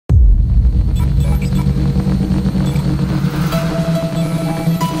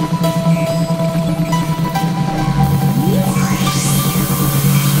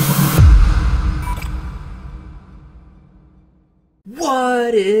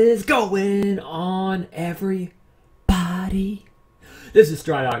is going on, everybody? This is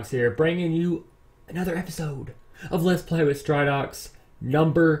Stridox here, bringing you another episode of Let's Play with Stridox,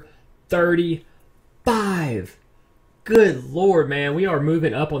 number 35. Good lord, man, we are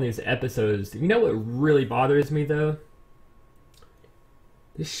moving up on these episodes. You know what really bothers me, though?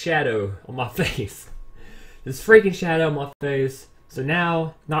 This shadow on my face. This freaking shadow on my face. So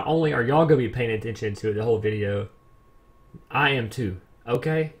now, not only are y'all going to be paying attention to the whole video, I am too,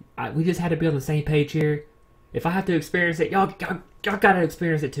 okay? We just had to be on the same page here. If I have to experience it, y'all gotta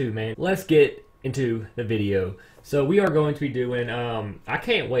experience it too, man. Let's get into the video. So we are going to be doing, I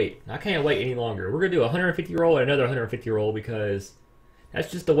can't wait. I can't wait any longer. We're going to do a 150 roll and another 150 roll because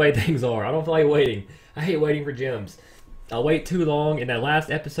that's just the way things are. I don't feel like waiting. I hate waiting for gems. I wait too long. In that last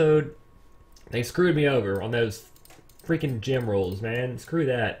episode, they screwed me over on those freaking gem rolls, man. Screw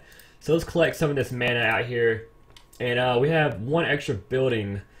that. So let's collect some of this mana out here. And we have one extra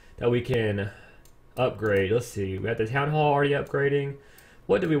building that we can upgrade. Let's see. We have the town hall already upgrading.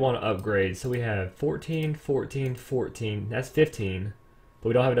 What do we want to upgrade? So we have 14, 14, 14. That's 15. But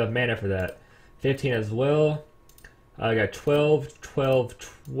we don't have enough mana for that. 15 as well. I got 12, 12,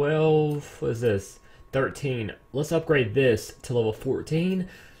 12. What is this? 13. Let's upgrade this to level 14.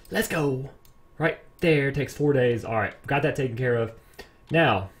 Let's go. Right there. Takes 4 days. Alright. Got that taken care of.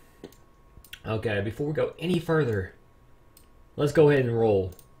 Now, okay, before we go any further, let's go ahead and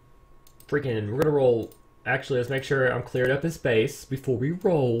roll. We're gonna roll. Actually, let's make sure I'm cleared up in space before we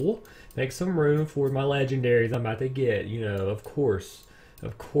roll. Make some room for my legendaries I'm about to get, you know, of course.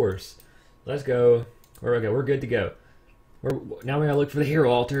 Of course. Let's go. Okay, we're good to go. Now we gotta look for the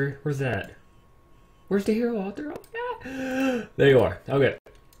hero altar. Where's that? Where's the hero altar? Oh my god. There you are. Okay.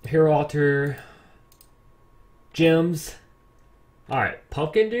 Hero altar. Gems. Alright,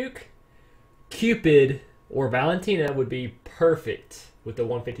 Pumpkin Duke, Cupid, or Valentina would be perfect with the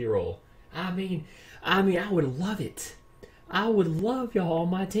 150 roll. I mean, I would love it. I would love y'all on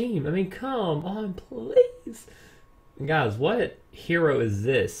my team. I mean, come on, please. Guys, what hero is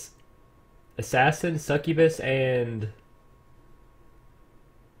this? Assassin, Succubus, and...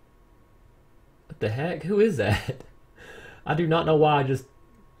 what the heck? Who is that? I do not know why I just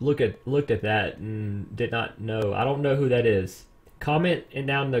looked at that and did not know. I don't know who that is. Comment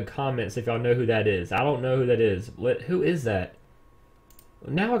down in the comments if y'all know who that is. I don't know who that is. Who is that?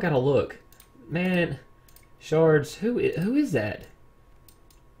 Now I gotta look. Man, Shards, who is that?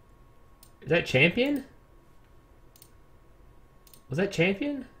 Is that Champion? Was that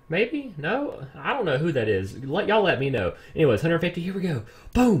Champion? Maybe? No? I don't know who that is. Y'all let me know. Anyways, 150, here we go.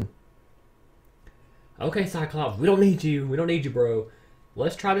 Boom! Okay, Cyclops, we don't need you. We don't need you, bro.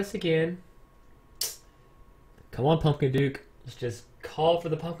 Let's try this again. Come on, Pumpkin Duke. Let's just call for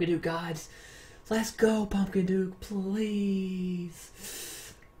the Pumpkin Duke gods. Let's go, Pumpkin Duke, please.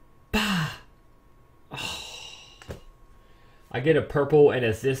 Bah! Oh. I get a purple and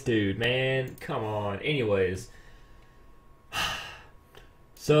it's this dude, man. Come on. Anyways.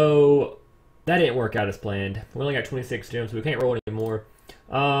 So, that didn't work out as planned. We only got 26 gems, so we can't roll anymore.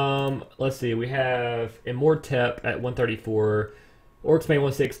 Let's see. We have Immortep at 134. Orcs Main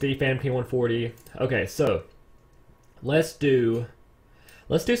 160. Phantom King 140. Okay, so... Let's do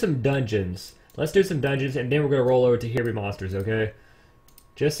some dungeons. Let's do some dungeons, and then we're gonna roll over to Hero Monsters, okay?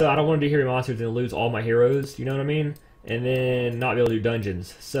 Just so I don't want to do Hero Monsters and lose all my heroes, you know what I mean? And then not be able to do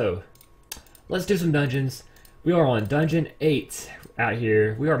dungeons. So, let's do some dungeons. We are on Dungeon 8 out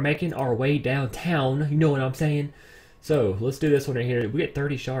here. We are making our way downtown, you know what I'm saying? So, let's do this one right here. We get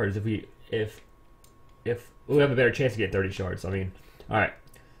 30 shards if we have a better chance to get 30 shards, I mean. Alright.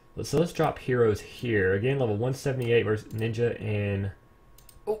 So let's drop heroes here. Again, level 178 versus Ninja and...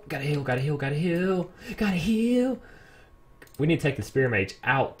 oh, gotta heal, gotta heal, gotta heal, gotta heal. We need to take the Spear Mage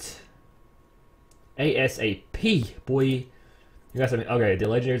out. ASAP, boy. You got something. Okay, the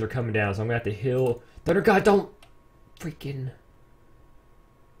legendaries are coming down, so I'm gonna have to heal. Thunder God, don't freaking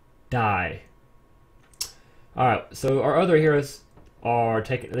die. Alright, so our other heroes are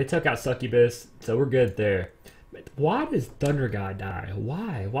taking... they took out Succubus, so we're good there. Why does Thunder God die?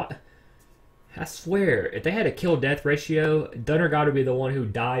 Why? Why? I swear, if they had a kill-death ratio, Thunder God would be the one who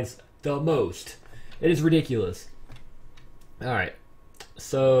dies the most. It is ridiculous. Alright.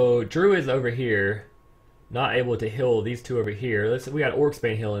 So, Drew is over here. Not able to heal these two over here. We got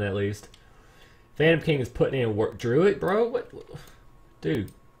Orcsbane healing at least. Phantom King is putting in work. Druid, bro? What?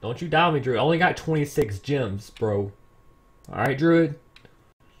 Dude, don't you die on me, Druid. I only got 26 gems, bro. Alright, Druid.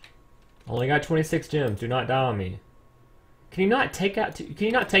 Only got 26 gems. Do not die on me. Can you not take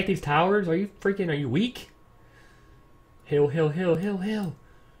these towers? Are you weak? Heal, heal, heal, heal, heal.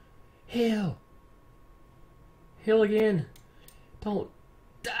 Heal. Heal again. Don't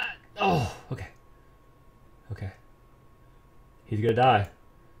Oh, okay. Okay. He's gonna die.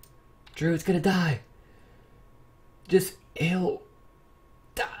 Drew is gonna die. Just, he'll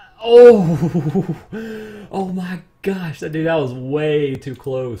die. Oh! Oh my gosh, that was way too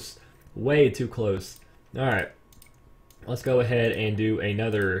close. Way too close. Alright. Let's go ahead and do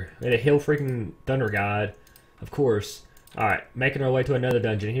another. A Hill freaking Thunder God. Of course. Alright, making our way to another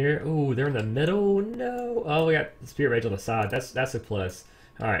dungeon here. Ooh, they're in the middle? No. Oh, we got Spirit Rage on the side. That's a plus.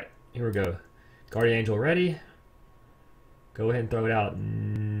 Alright, here we go. Guardian Angel ready. Go ahead and throw it out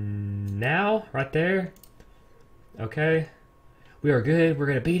now. Right there. Okay. We are good. We're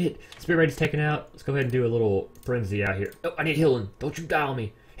going to beat it. Spirit Rage is taken out. Let's go ahead and do a little frenzy out here. Oh, I need healing. Don't you die on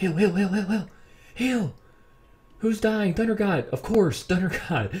me. Heal, heal, heal, heal, heal. Heal. Who's dying? Thunder God. Of course, Thunder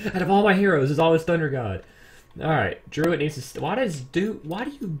God. Out of all my heroes, it's always Thunder God. Alright, Druid needs to... Why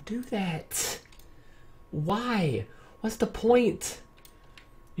do you do that? Why? What's the point?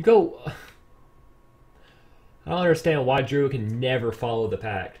 You go... I don't understand why Druid can never follow the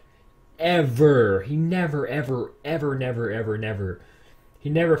pack. Ever. He never, ever, ever, never, ever, never. He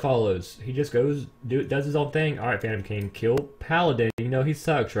never follows. He just goes, does his own thing. Alright, Phantom King, kill Paladin. You know he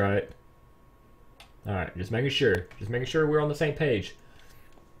sucks, right? Alright, just making sure. Just making sure we're on the same page.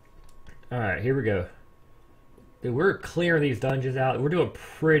 Alright, here we go. Dude, we're clearing these dungeons out. We're doing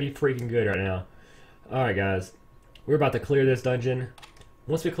pretty freaking good right now. Alright, guys. We're about to clear this dungeon.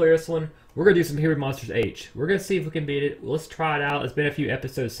 Once we clear this one, we're going to do some Hero Monsters H. We're going to see if we can beat it. Let's try it out. It's been a few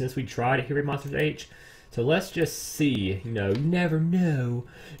episodes since we tried Hero Monsters H. So let's just see. You know, you never know.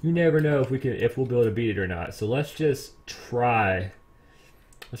 You never know if we'll be able to beat it or not. So let's just try.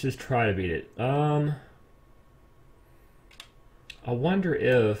 Let's just try to beat it. I wonder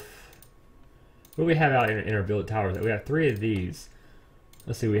if... What do we have out in our build towers? We have 3 of these.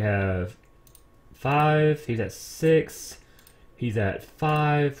 Let's see, we have 5. He's at 6. He's at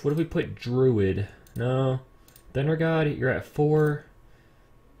 5. What if we put Druid? No. Thunder God, you're at 4.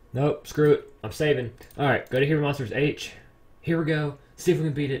 Nope, screw it. I'm saving. Alright, go to Hero Monsters H. Here we go. See if we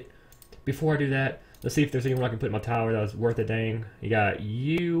can beat it. Before I do that, let's see if there's anyone I can put in my tower that was worth a dang. You got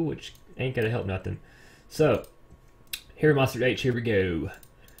you, which ain't gonna help nothing. So, Hero Monsters H, here we go.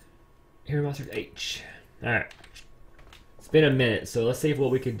 Hero Monsters H. Alright. It's been a minute, so let's see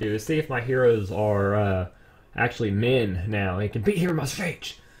what we can do. Let's see if my heroes are actually men now. They can beat Hero Monsters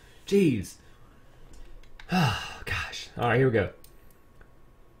H. Jeez. Oh, gosh. Alright, here we go.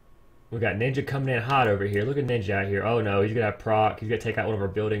 We got Ninja coming in hot over here. Look at Ninja out here. Oh no, he's gonna have proc. He's gonna take out one of our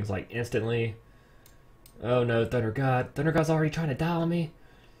buildings like instantly. Oh no, Thunder God. Thunder God's already trying to die on me.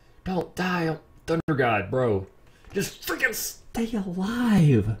 Don't die, Thunder God, bro. Just freaking stay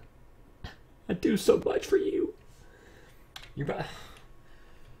alive. I do so much for you.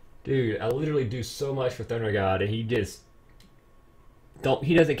 Dude, I literally do so much for Thunder God, and he just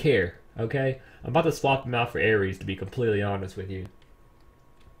he doesn't care. Okay, I'm about to swap him out for Ares, to be completely honest with you.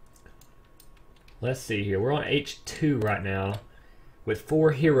 Let's see here. We're on H2 right now with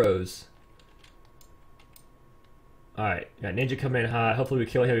 4 heroes. Alright, got Ninja coming in high. Hopefully we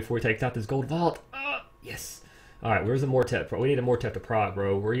kill him before he takes out this gold vault. Yes. Alright, where's the Mortep? We need a Mortep to proc,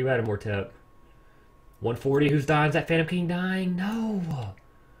 bro. Where are you at, Mortep? 140. Who's dying? Is that Phantom King dying? No.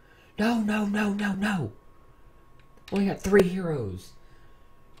 No, no, no, no, no. Only got 3 heroes.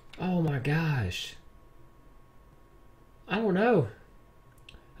 Oh my gosh. I don't know.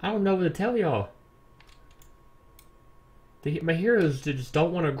 I don't know what to tell y'all. My heroes just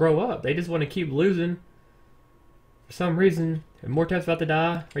don't want to grow up. They just want to keep losing. For some reason. And Mortep's about to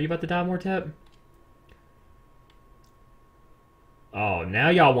die. Are you about to die, Mortep? Oh, now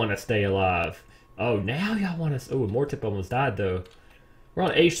y'all want to stay alive. Oh, now y'all want to... Oh, Mortep almost died, though. We're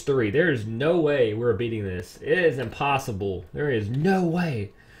on H3. There is no way we're beating this. It is impossible. There is no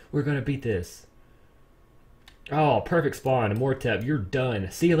way we're going to beat this. Oh, perfect spawn. Mortep, you're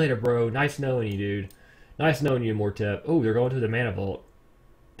done. See you later, bro. Nice knowing you, dude. Nice knowing you, Mortep. Oh, they're going to the mana vault.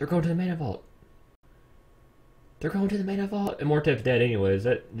 They're going to the mana vault. They're going to the mana vault. And Mortep's dead anyways.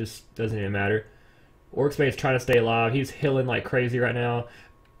 That just doesn't even matter. Orcsbane's trying to stay alive. He's healing like crazy right now.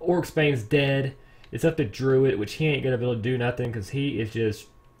 Orcsbane's dead. It's up to Druid, which he ain't going to be able to do nothing because he is just,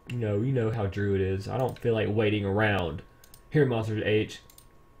 you know how Druid is. I don't feel like waiting around. Here, Monsters H.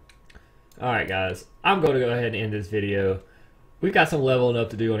 Alright, guys. I'm going to go ahead and end this video. We've got some leveling up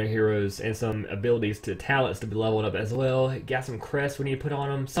to do on our heroes and some abilities to talents to be leveling up as well. Got some crests we need to put on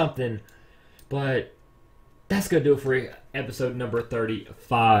them. Something. But that's going to do it for episode number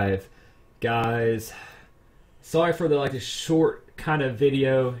 35. Guys, sorry for the short kind of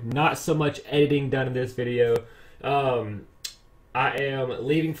video. Not so much editing done in this video. I am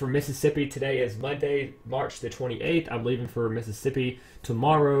leaving for Mississippi. Today is Monday, March the 28th. I'm leaving for Mississippi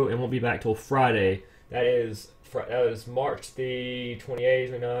tomorrow and won't be back till Friday. That is March the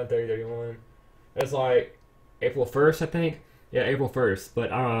 28th, 29th, 30, 31. That's like April 1st, I think. Yeah, April 1st.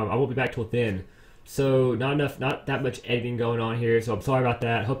 But I won't be back till then. So not that much editing going on here. So I'm sorry about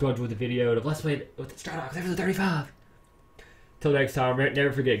that. Hope you all enjoyed the video. Let's play with the Stridox episode 35. Till next time,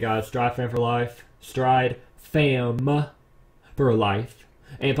 never forget, guys. Stride fam for life. Stride fam for life.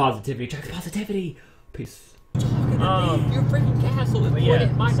 And positivity. Check positivity. Peace. Your freaking castle is pointed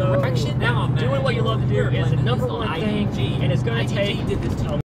in my direction. Now I'm doing what you love to do is the number one thing, and it's going to take